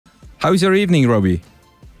How's your evening, Robbie?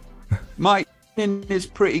 My evening is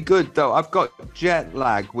pretty good, though. I've got jet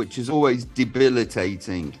lag, which is always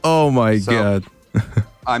debilitating. Oh my God.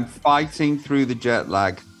 I'm fighting through the jet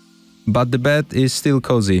lag. But the bed is still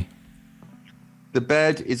cozy. The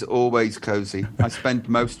bed is always cozy. I spend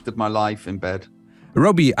most of my life in bed.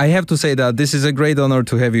 Robbie, I have to say that this is a great honor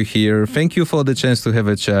to have you here. Thank you for the chance to have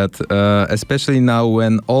a chat, especially now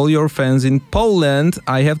when all your fans in Poland,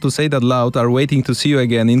 I have to say that loud, are waiting to see you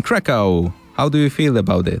again in Krakow. How do you feel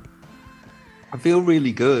about it? I feel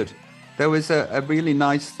really good. There was a really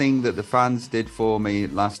nice thing that the fans did for me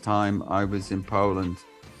last time I was in Poland.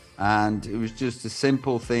 And it was just a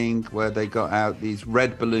simple thing where they got out these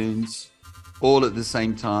red balloons all at the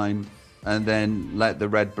same time and then let the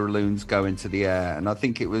red balloons go into the air. And I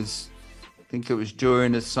think it was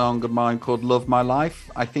during a song of mine called Love My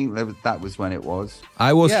Life. I think that was when it was.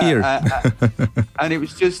 I was here. And it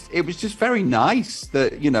was just very nice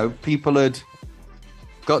that, you know, people had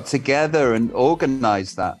got together and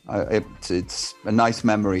organized that. It's a nice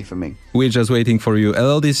memory for me. We're just waiting for you. A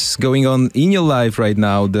lot is going on in your life right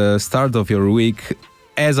now, the start of your week.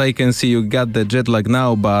 As I can see, you got the jet lag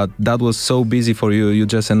now, but that was so busy for you. You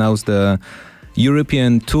just announced the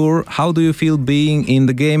European tour. How do you feel being in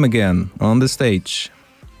the game again, on the stage?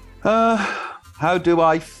 How do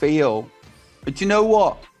I feel? But you know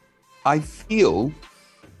what? I feel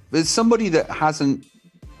there's somebody that hasn't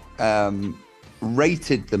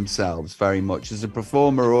rated themselves very much as a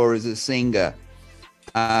performer or as a singer.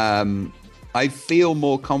 I feel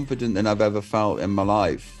more confident than I've ever felt in my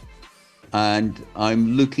life. And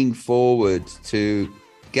I'm looking forward to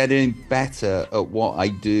getting better at what I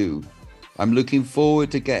do. I'm looking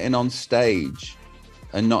forward to getting on stage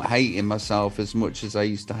and not hating myself as much as I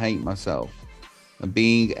used to hate myself, and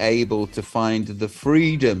being able to find the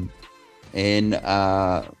freedom in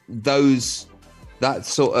that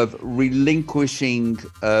sort of relinquishing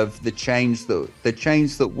of the chains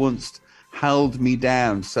that once held me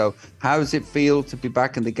down. So how does it feel to be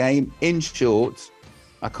back in the game? In short,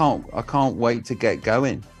 I can't wait to get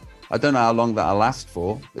going. I don't know how long that'll last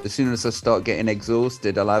for. As soon as I start getting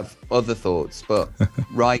exhausted, I'll have other thoughts. But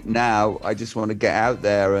right now, I just want to get out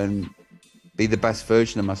there and be the best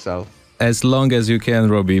version of myself. As long as you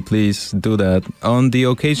can, Robbie, please do that. On the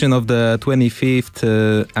occasion of the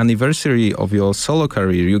 25th anniversary of your solo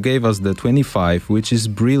career, you gave us the 25, which is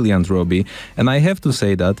brilliant, Robbie. And I have to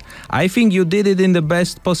say that I think you did it in the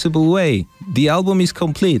best possible way. The album is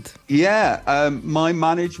complete. Yeah, my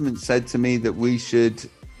management said to me that we should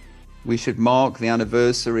mark the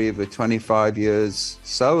anniversary of a 25 years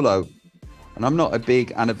solo. And I'm not a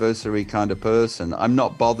big anniversary kind of person. I'm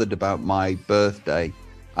not bothered about my birthday.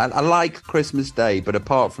 I like Christmas Day, but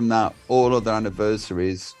apart from that, all other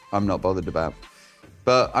anniversaries I'm not bothered about.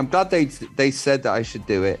 But I'm glad they said that I should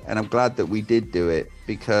do it, and I'm glad that we did do it,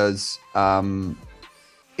 because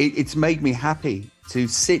it's made me happy to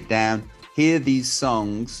sit down, hear these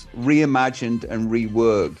songs reimagined and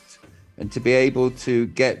reworked, and to be able to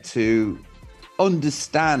get to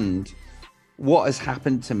understand what has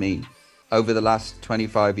happened to me over the last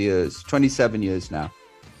 25 years, 27 years now.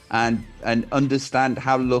 And understand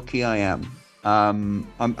how lucky I am. I'm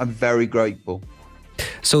very grateful.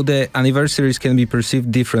 So the anniversaries can be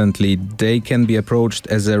perceived differently. They can be approached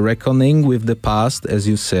as a reckoning with the past, as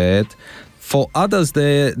you said. For others,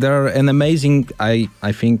 they are an amazing, I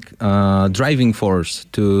think, driving force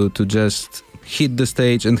to just hit the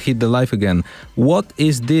stage and hit the life again. What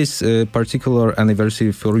is this particular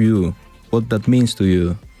anniversary for you? What that means to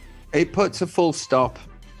you? It puts a full stop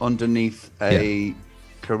underneath a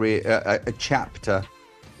career, a chapter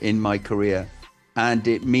in my career, and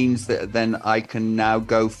it means that then I can now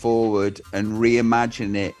go forward and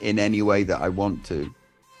reimagine it in any way that I want to.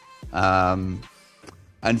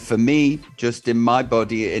 And for me, just in my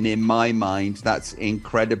body and in my mind, that's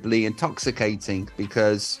incredibly intoxicating,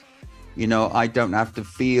 because, you know, I don't have to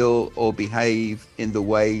feel or behave in the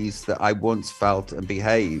ways that I once felt and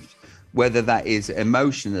behaved, whether that is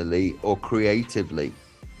emotionally or creatively.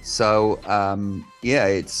 So,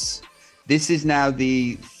 this is now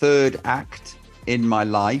the third act in my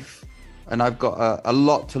life, and I've got a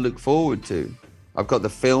lot to look forward to. I've got the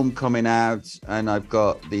film coming out, and I've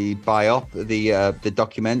got the the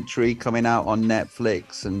documentary coming out on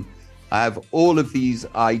Netflix, and I have all of these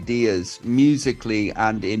ideas musically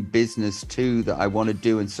and in business too that I want to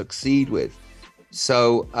do and succeed with.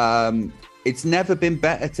 So, it's never been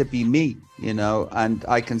better to be me, you know, and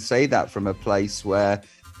I can say that from a place where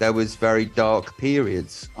there was very dark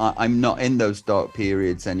periods. I'm not in those dark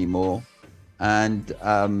periods anymore, and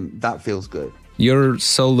that feels good. You're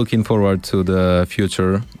so looking forward to the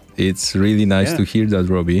future. It's really nice to hear that,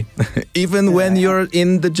 Robbie. Even when you're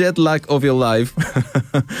in the jet lag of your life.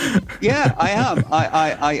 Yeah, I am.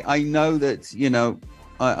 I know that, you know,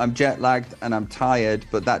 I'm jet lagged and I'm tired,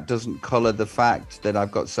 but that doesn't color the fact that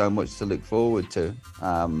I've got so much to look forward to.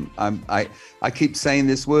 I keep saying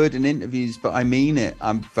this word in interviews, but I mean it.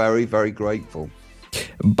 I'm very, very grateful.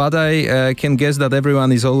 But I can guess that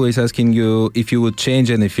everyone is always asking you if you would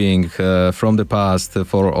change anything from the past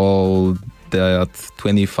for all that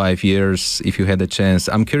 25 years, if you had a chance.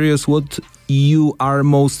 I'm curious what you are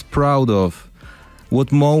most proud of,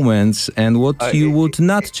 what moments, and what you would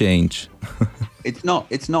not change. It's not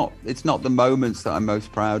the moments that I'm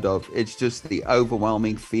most proud of. It's just the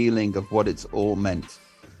overwhelming feeling of what it's all meant.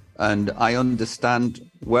 And I understand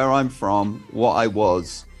where I'm from, what I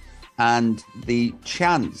was, and the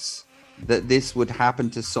chance that this would happen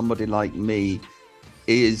to somebody like me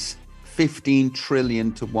is 15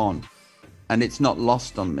 trillion to 1. And it's not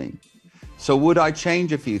lost on me. So would I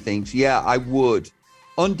change a few things? Yeah, I would.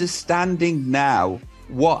 Understanding now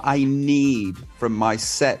what I need from my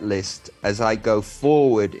set list as I go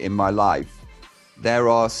forward in my life, there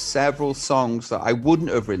are several songs that I wouldn't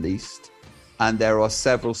have released, and there are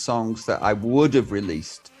several songs that I would have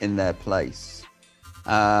released in their place.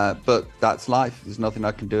 But that's life. There's nothing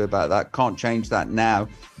I can do about that. Can't change that now.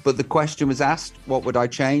 But the question was asked, what would I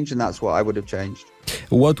change? And that's what I would have changed.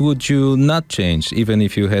 What would you not change, even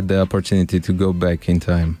if you had the opportunity to go back in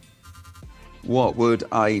time? What would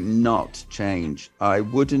I not change? I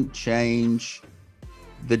wouldn't change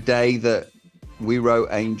the day that we wrote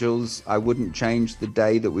Angels. I wouldn't change the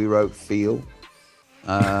day that we wrote Feel.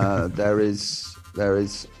 There is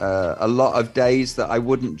a lot of days that I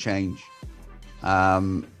wouldn't change.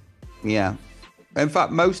 Yeah. In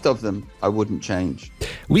fact, most of them I wouldn't change.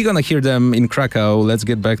 We're gonna hear them in Krakow. Let's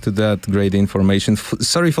get back to that great information.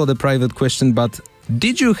 Sorry for the private question, but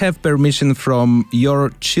did you have permission from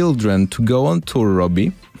your children to go on tour,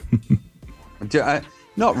 Robbie?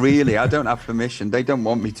 Not really. I don't have permission. They don't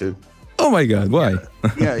want me to. Oh my God, why?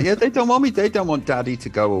 Yeah, they don't want me. They don't want Daddy to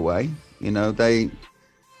go away.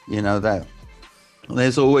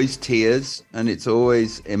 There's always tears and it's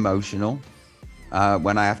always emotional.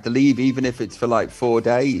 When I have to leave, even if it's for like 4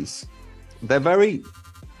 days, they're very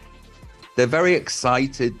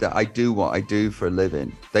excited that I do what I do for a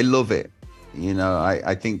living. They love it. You know,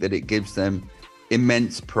 I think that it gives them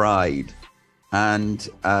immense pride, and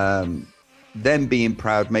them being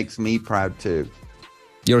proud makes me proud too.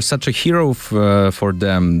 You're such a hero for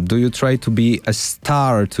them. Do you try to be a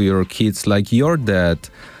star to your kids like your dad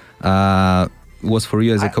was for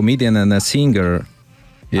you as a comedian and a singer?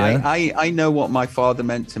 Yeah. I know what my father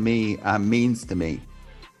meant to me and means to me.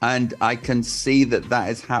 And I can see that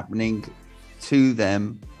is happening to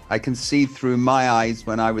them. I can see through my eyes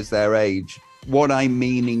when I was their age, what I'm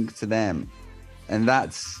meaning to them. And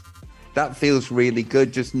that feels really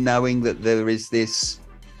good, just knowing that there is this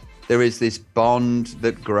bond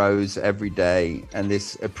that grows every day, and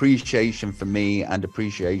this appreciation for me and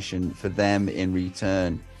appreciation for them in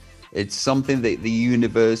return. It's something that the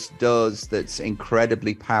universe does that's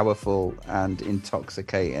incredibly powerful and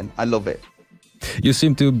intoxicating. I love it. You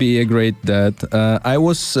seem to be a great dad. I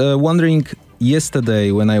was wondering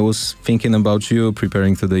yesterday when I was thinking about you,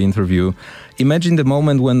 preparing to the interview, imagine the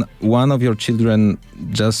moment when one of your children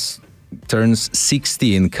just turns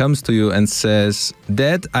 16, comes to you and says,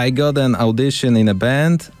 Dad, I got an audition in a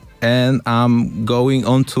band and I'm going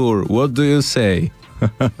on tour. What do you say?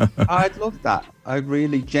 I'd love that. I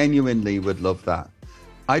really genuinely would love that.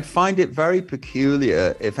 I'd find it very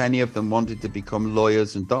peculiar if any of them wanted to become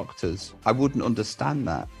lawyers and doctors. I wouldn't understand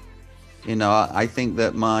that. You know, I think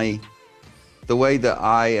that the way that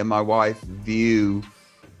I and my wife view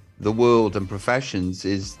the world and professions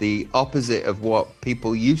is the opposite of what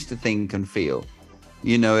people used to think and feel.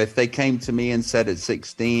 You know, if they came to me and said at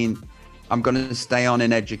 16, I'm going to stay on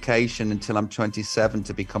in education until I'm 27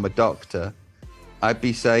 to become a doctor, I'd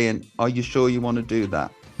be saying, are you sure you want to do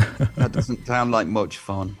that? That doesn't sound like much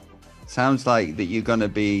fun. Sounds like that you're going to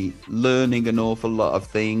be learning an awful lot of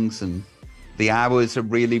things, and the hours are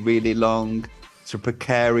really, really long. It's a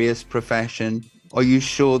precarious profession. Are you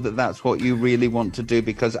sure that that's what you really want to do?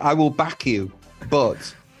 Because I will back you,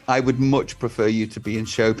 but I would much prefer you to be in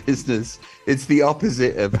show business. It's the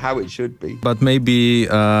opposite of how it should be. But maybe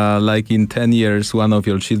like in 10 years, one of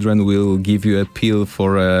your children will give you a pill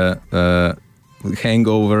for a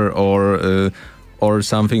hangover or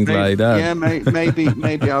something like that. Yeah,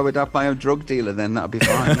 maybe I would have my own drug dealer then. That'd be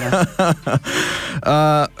fine.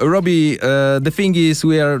 Yeah. Robbie, the thing is,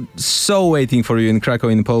 we are so waiting for you in Krakow,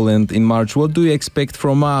 in Poland, in March. What do you expect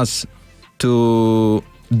from us to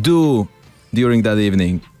do during that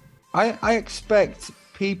evening? I expect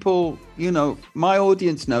people, you know, my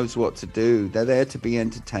audience knows what to do. They're there to be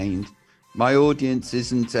entertained. My audience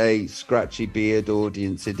isn't a scratchy beard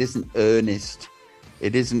audience. It isn't earnest.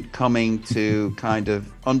 It isn't coming to kind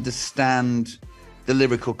of understand the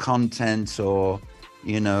lyrical content or,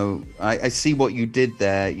 you know, I see what you did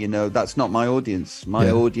there. You know, that's not my audience. My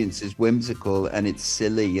audience is whimsical and it's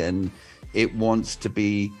silly and it wants to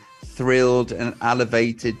be thrilled and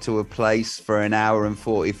elevated to a place for an hour and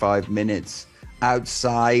 45 minutes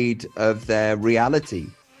outside of their reality.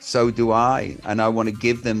 So do I. And I want to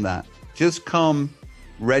give them that. Just come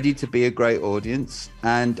ready to be a great audience.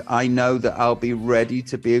 And I know that I'll be ready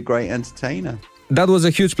to be a great entertainer. That was a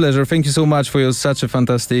huge pleasure. Thank you so much for such a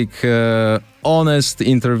fantastic, honest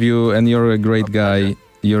interview. And you're a great guy.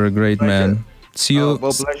 You're a great man. See you.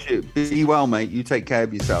 Well, bless you. Be well, mate. You take care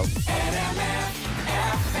of yourself.